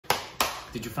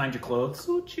Did you find your clothes?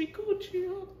 Kuch Kuch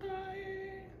Hota.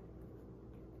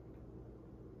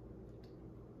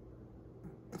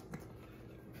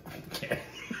 Okay.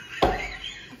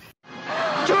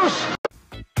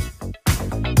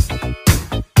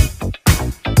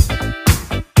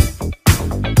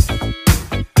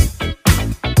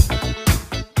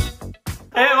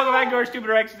 Stupid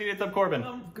Rex, it's up Corbin.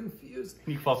 I'm confused.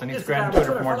 You can follow us on Instagram,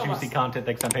 Twitter for more juicy content.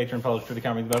 Thanks on Patreon. Follow us through the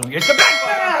camera.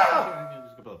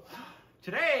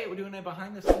 Today we're doing a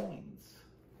behind the scenes.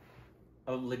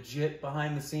 A legit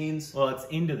behind the scenes? Well, it's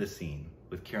into the scene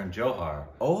with Karan Johar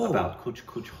about Kuch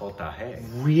Kuch Hota. Hey.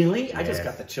 Really? Yes. I just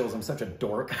got the chills. I'm such a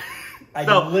dork. I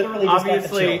so, literally just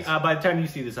obviously, got the chills. by the time you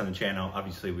see this on the channel,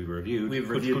 obviously we've reviewed the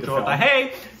Kuch film. Hota.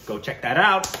 Hey, go check that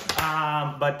out.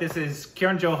 But this is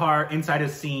Karan Johar inside a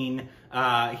scene.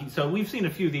 So we've seen a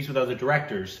few of these with other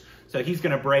directors. So he's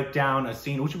going to break down a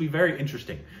scene, which will be very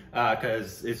interesting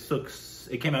because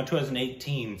it came out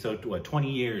 2018. So what,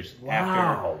 20 years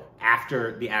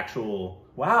after the actual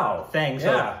thing.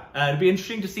 So it'd be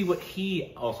interesting to see what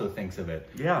he also thinks of it.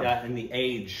 Yeah, and the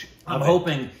age. I'm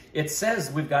hoping it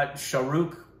says we've got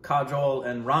Shahrukh, Kajol,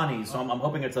 and Rani. So I'm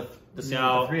hoping it's the scene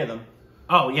with the three of them.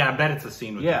 Oh yeah, I bet it's a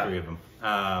scene with the three of them.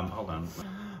 Hold on.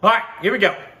 All right, here we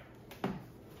go.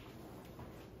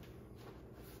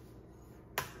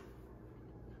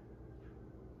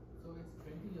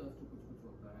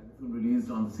 Released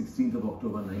on the 16th of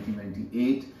October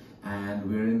 1998, and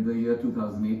we're in the year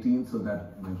 2018, so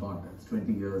that, my God, that's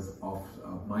 20 years of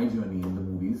my journey in the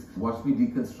movies. Watch me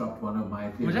deconstruct one of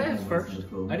my favorite moments in the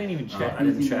film. I didn't even check.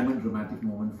 Moment, dramatic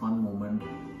moment, fun moment.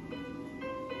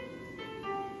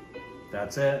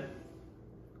 That's it.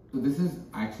 So this is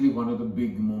actually one of the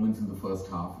big moments in the first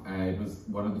half. It was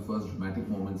one of the first dramatic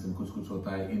moments in Kuch Kuch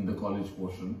Hota in the college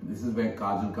portion. This is where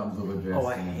Kajol comes over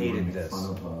dressed and makes fun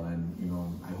of her, and you know,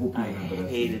 I hope you remember that. I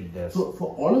hated this. So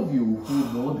for all of you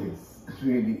who know this,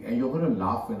 really, and you're going to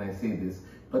laugh when I say this,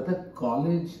 but the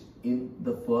college in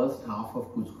the first half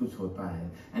of Kuch Kuch Hota hai,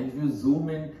 and if you zoom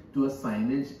in to a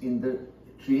signage in the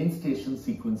train station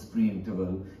sequence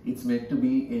pre-interval, it's meant to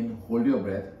be in, hold your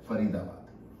breath, Faridabad.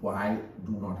 Why?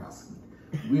 Do not ask me.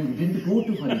 We didn't go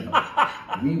to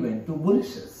Faridabad. We went to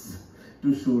Mauritius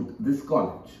to shoot this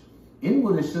college. In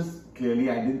Mauritius,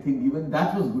 clearly I didn't think even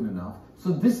that was good enough.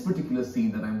 So this particular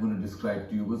scene that I'm going to describe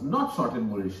to you was not shot in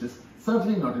Mauritius,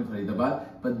 certainly not in Faridabad,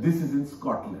 but this is in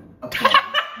Scotland. A college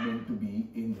meant to be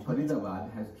in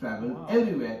Faridabad has travelled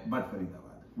everywhere but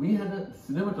Faridabad. We had a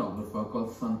cinematographer called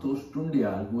Santosh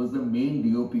Tundial, who was the main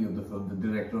DOP of the film, the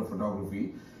director of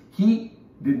photography. He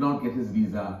did not get his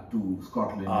visa to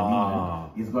Scotland and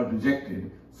England. He's got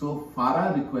rejected. So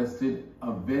Farah requested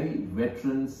a very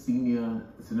veteran senior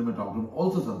cinematographer,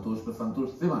 also Santosh, but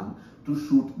Santosh Sivan, to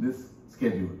shoot this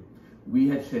schedule. We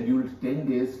had scheduled 10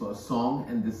 days for a song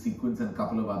and this sequence and a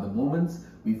couple of other moments.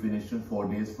 We finished in 4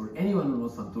 days. For anyone who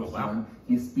knows Santosh Sivan,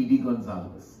 he's Speedy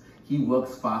Gonzalez. He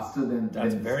works faster than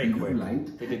very quick.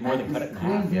 Light. They did more than cut it in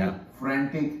half. Crazy,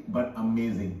 frantic, but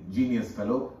amazing. Genius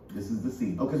fellow. This is the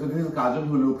scene. Okay, so this is Kajol,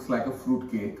 who looks like a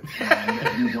fruitcake,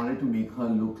 and we wanted to make her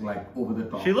look like over the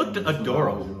top. She looked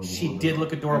adorable. She did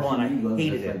look adorable, and I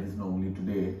hated it. Like this normally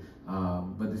today,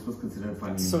 but this was considered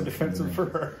funny. It's so defensive for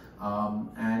her.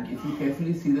 And if you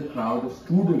carefully see the crowd of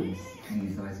students,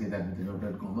 please, and I say that with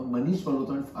inverted comma, Manish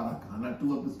Malhotra and Farah Khan are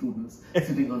two of the students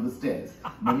sitting on the stairs.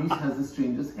 Manish has the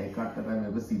strangest haircut that I've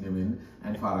ever seen him in,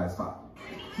 and Farah is Farah.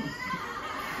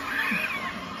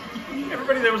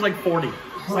 Everybody there was like 40.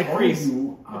 For all of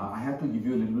you, I have to give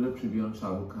you a little bit of trivia on Shah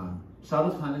Rukh Khan. Shah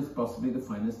Rukh Khan is possibly the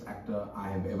finest actor I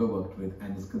have ever worked with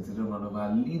and is considered one of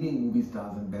our leading movie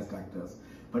stars and best actors.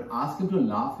 But ask him to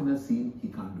laugh in a scene, he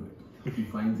can't do it. He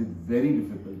finds it very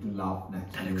difficult to laugh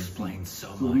naturally. That explains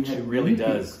so we much. had It really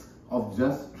does. Of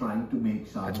just trying to make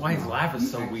Shah Rukh That's why his laugh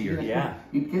is so weird. Yeah.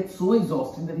 It gets so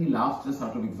exhausting that he laughs just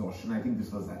out of exhaustion. I think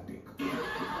this was that take.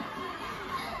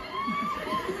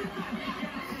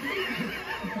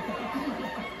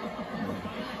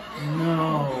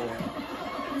 No.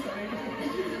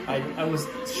 I was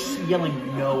yelling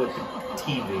no at the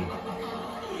TV.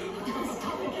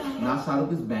 Now Shah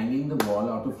Rukh is banging the wall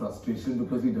out of frustration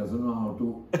because he doesn't know how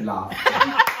to laugh.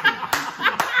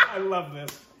 I love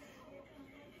this.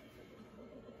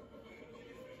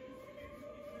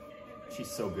 She's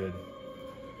so good.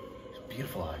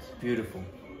 Beautiful eyes. Beautiful.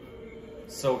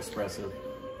 So expressive.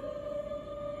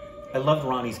 I loved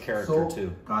Rani's character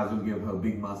too. Kajol gave her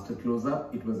big master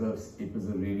close-up. It was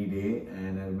a rainy day,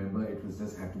 and I remember it was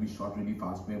just had to be shot really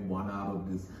fast. We had 1 hour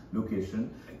of this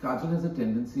location. Kajol has a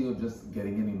tendency of just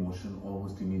getting an emotion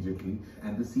almost immediately,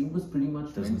 and the scene was pretty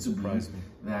much meant to be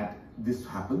that this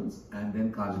happens, and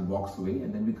then Kajol walks away,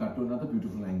 and then we cut to another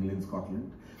beautiful angle in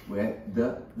Scotland where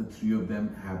the three of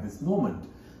them have this moment.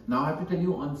 Now I have to tell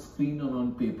you, on screen and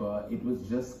on paper, it was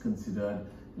just considered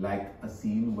like a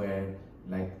scene where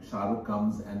like Shah Rukh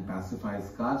comes and pacifies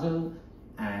Kajol,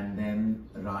 and then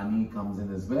Rani comes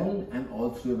in as well, and all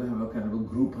three of them have a kind of a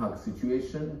group hug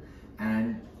situation,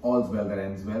 and all's well that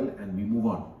ends well, and we move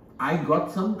on. I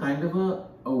got some kind of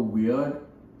a weird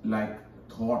like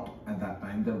thought at that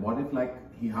time that what if like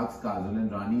he hugs Kajol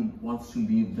and Rani wants to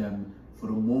leave them for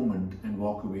a moment and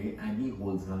walk away, and he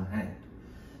holds her hand.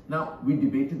 Now, we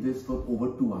debated this for over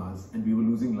 2 hours, and we were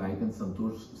losing light, and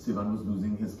Santosh Sivan was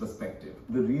losing his perspective.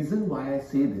 The reason why I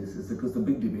say this is because the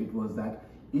big debate was that,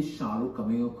 is Shah Rukh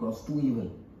coming across too evil?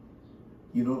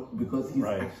 You know, because he's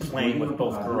actually playing with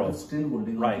both girls, still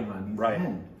holding on to Rani's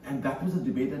hand. And that was a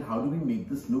debate that how do we make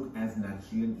this look as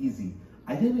natural and easy?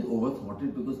 I think we overthought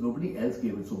it because nobody else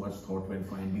gave it so much thought when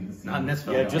finally the scene. On this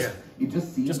film, it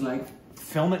just seems like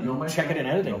film it and check it in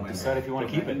editing. Decide if you want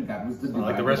to keep it. That was the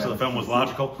like the rest of the film was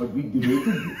logical. But we debated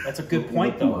this. That's a good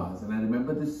point, though. And I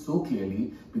remember this so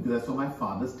clearly because I saw my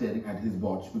father staring at his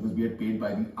watch because we had paid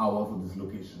by the hour for this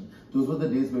location. Those were the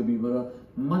days where we were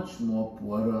a much more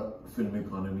poorer film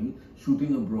economy.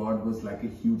 Shooting abroad was like a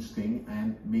huge thing,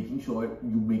 and making sure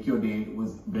you make your day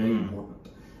was very important.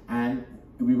 And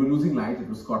we were losing light. It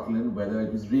was Scotland, whether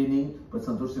it was raining, but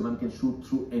Santosh Sivan can shoot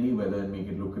through any weather and make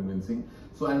it look convincing.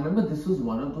 So I remember this was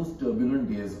one of those turbulent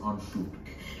days on shoot.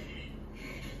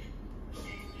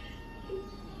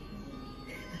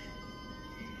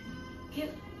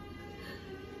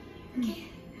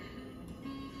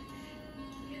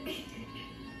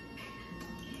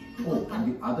 Oh,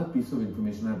 and the other piece of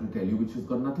information I have to tell you, which has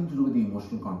got nothing to do with the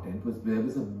emotional content, was there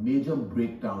was a major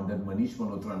breakdown that Manish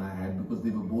Malhotra and I had because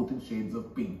they were both in shades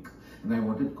of pink, and I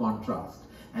wanted contrast.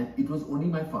 And it was only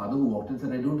my father who walked in and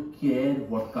said, I don't care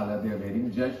what color they are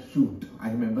wearing, just shoot.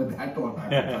 I remember that all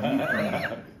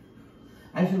happened.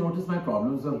 As you notice, my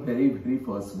problems are very, very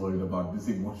first world about this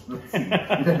emotional scene.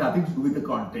 It had nothing to do with the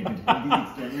content. It had the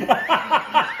extended.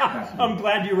 I'm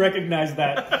glad you recognized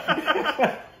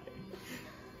that.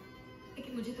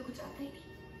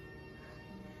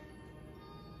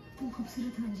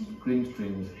 Cringe.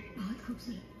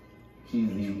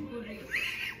 Cheesy.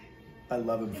 I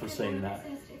love him for saying that.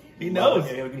 He knows.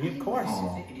 Of course.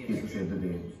 Oh, people say the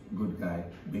day. Good guy,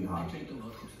 big heart.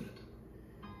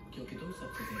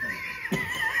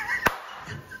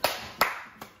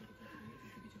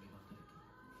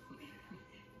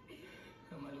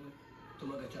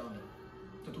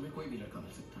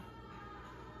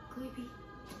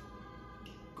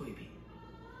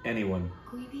 Anyone.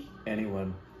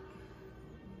 Anyone.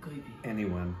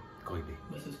 Anyone.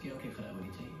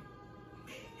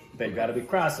 They gotta be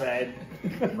cross-eyed.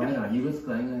 Why not? He was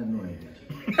crying, I have no idea.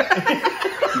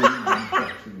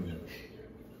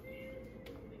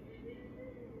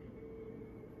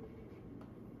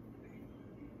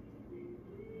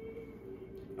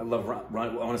 I love Ron.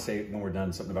 I want to say when we're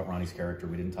done something about Ronnie's character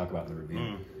we didn't talk about in the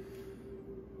review.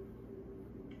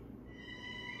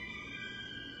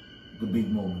 The big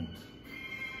moment.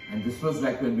 And this was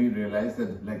like when we realized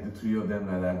that like the three of them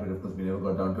like that, but of course we never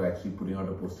got down to actually putting out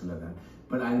a poster like that.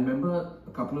 But I remember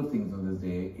a couple of things on this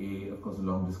day. Of course, a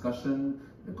long discussion,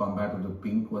 the combat of the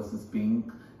pink versus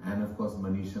pink, and of course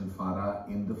Manish and Farah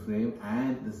in the frame.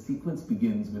 And the sequence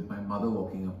begins with my mother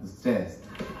walking up the stairs.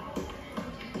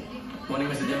 Morning,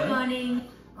 Mr. Devan. Morning.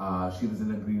 She was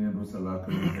in a green and blue salwar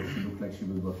kameez. She looked like she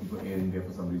was working for Air India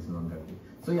for some reason on that day.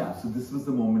 So yeah, so this was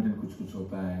the moment in Kuch Kuch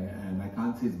Hota Hai, and I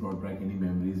can't say it's brought back any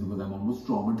memories because I'm almost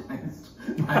traumatized.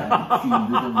 I haven't seen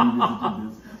this and revisited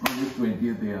this on this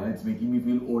 20th year. It's making me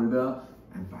feel older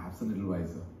and perhaps a little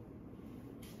wiser.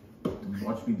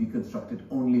 Watch me deconstruct it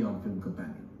only on Film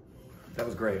Companion. That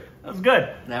was great. That was good.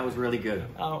 That was really good.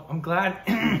 Oh, I'm glad.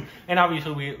 And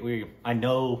obviously I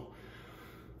know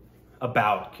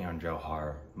about Karan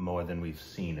Johar more than we've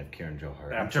seen of Karan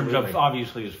Johar. Absolutely. In terms of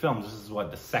obviously his films, this is what,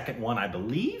 the second one, I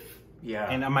believe? Yeah.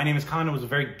 And My Name is Khan was a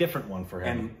very different one for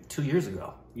him. And 2 years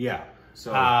ago. Yeah.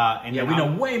 So and yeah, we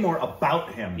know way more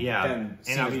about him. Yeah. Than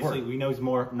and obviously we know he's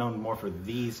known more for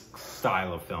these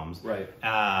style of films. Right.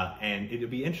 And it'd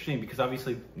be interesting because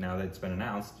obviously now that it's been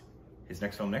announced, his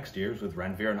next film next year is with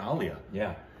Ranveer and Alia.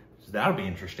 Yeah. So that'll be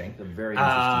interesting. Very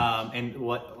interesting. And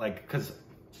what, like, because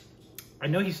I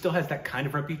know he still has that kind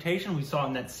of reputation. We saw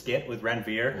in that skit with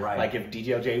Ranveer. Right. Like if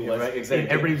DJJ was, exactly.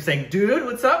 everybody was saying, dude,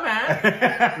 what's up,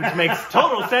 man? Which makes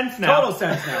total sense now. Total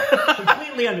sense now.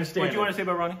 Completely understand. What do you want to say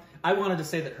about Ronnie? I wanted to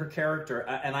say that her character,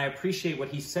 and I appreciate what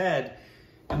he said,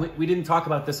 and we didn't talk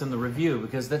about this in the review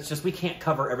because that's just, we can't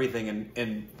cover everything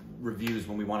in reviews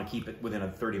when we want to keep it within a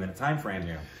 30-minute time frame.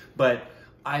 Yeah. But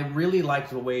I really liked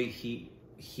the way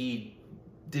he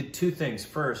did two things.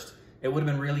 First, it would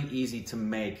have been really easy to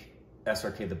make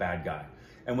SRK the bad guy.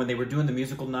 And when they were doing the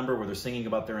musical number where they're singing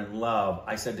about they're in love,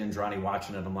 I said to Indrani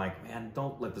watching it, I'm like, man,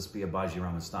 don't let this be a Baji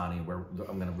Ramastani where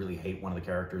I'm going to really hate one of the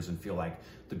characters and feel like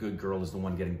the good girl is the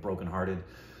one getting brokenhearted.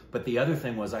 But the other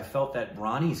thing was I felt that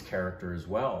Ronnie's character as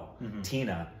well,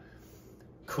 Tina,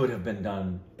 could have been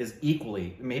done as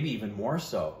equally, maybe even more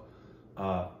so.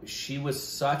 She was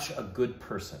such a good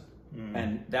person.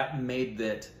 And that made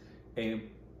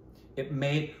it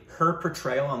made her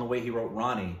portrayal on the way he wrote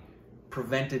Ronnie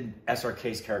prevented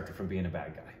SRK's character from being a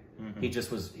bad guy.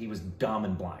 He was dumb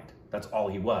and blind. That's all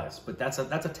he was. But that's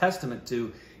a testament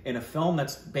to, in a film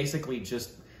that's basically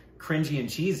just cringy and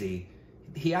cheesy,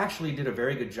 he actually did a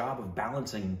very good job of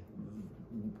balancing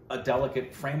a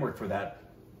delicate framework for that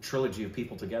trilogy of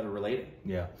people together relating.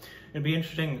 Yeah. It'd be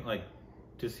interesting, like,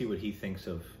 to see what he thinks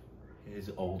of his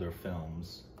older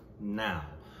films now.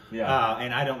 Yeah.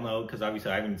 And I don't know, because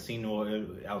obviously I haven't seen,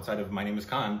 outside of My Name is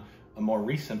Khan, a more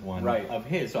recent one of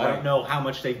his. So I don't know how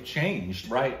much they've changed.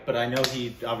 Right. But I know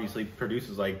he obviously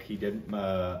produces, like he did,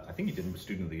 I think he did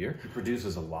Student of the Year. He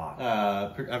produces a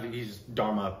lot. He's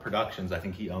Dharma Productions. I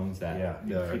think he owns that.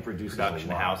 Yeah, he produces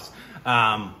production a lot. house.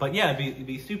 But yeah, it'd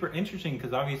be super interesting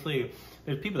because obviously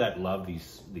there's people that love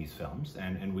these films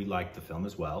and we like the film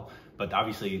as well. But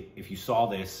obviously if you saw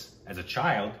this as a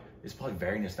child, it's probably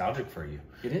very nostalgic for you.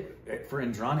 For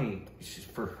Indrani,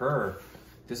 for her,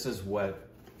 this is what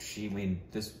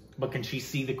But can she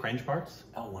see the cringe parts?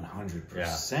 Oh,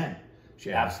 100%.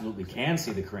 She absolutely can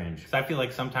see the cringe. Because I feel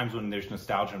like sometimes when there's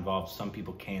nostalgia involved, some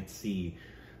people can't see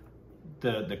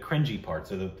the cringy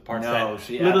parts or the parts that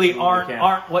literally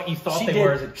aren't what you thought they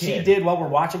were as a kid. She did, while we're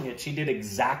watching it, she did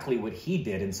exactly what he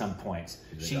did in some points.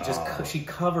 She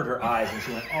covered her eyes and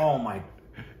she went, oh my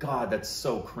God, that's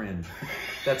so cringe.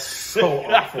 That's so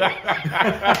awful.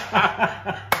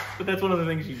 But that's one of the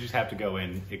things you just have to go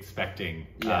in expecting,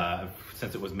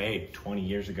 since it was made 20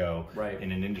 years ago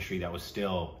in an industry that was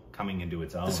still coming into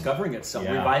its own. Discovering itself.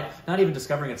 Not even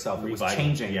discovering itself. It was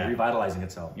changing, revitalizing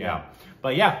itself. Yeah.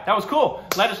 But yeah, that was cool.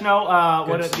 Let us know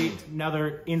what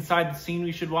another inside the scene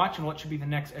we should watch and what should be the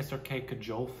next SRK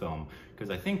Kajol film. Because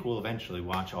I think we'll eventually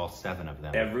watch all 7 of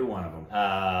them. Every one of them.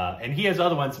 And he has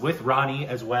other ones with Ronnie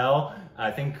as well.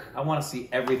 I want to see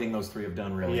everything those 3 have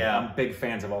done, really. Yeah. I'm big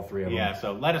fans of all 3 of them. Yeah,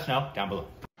 so let us know down below.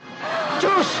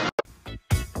 Juice!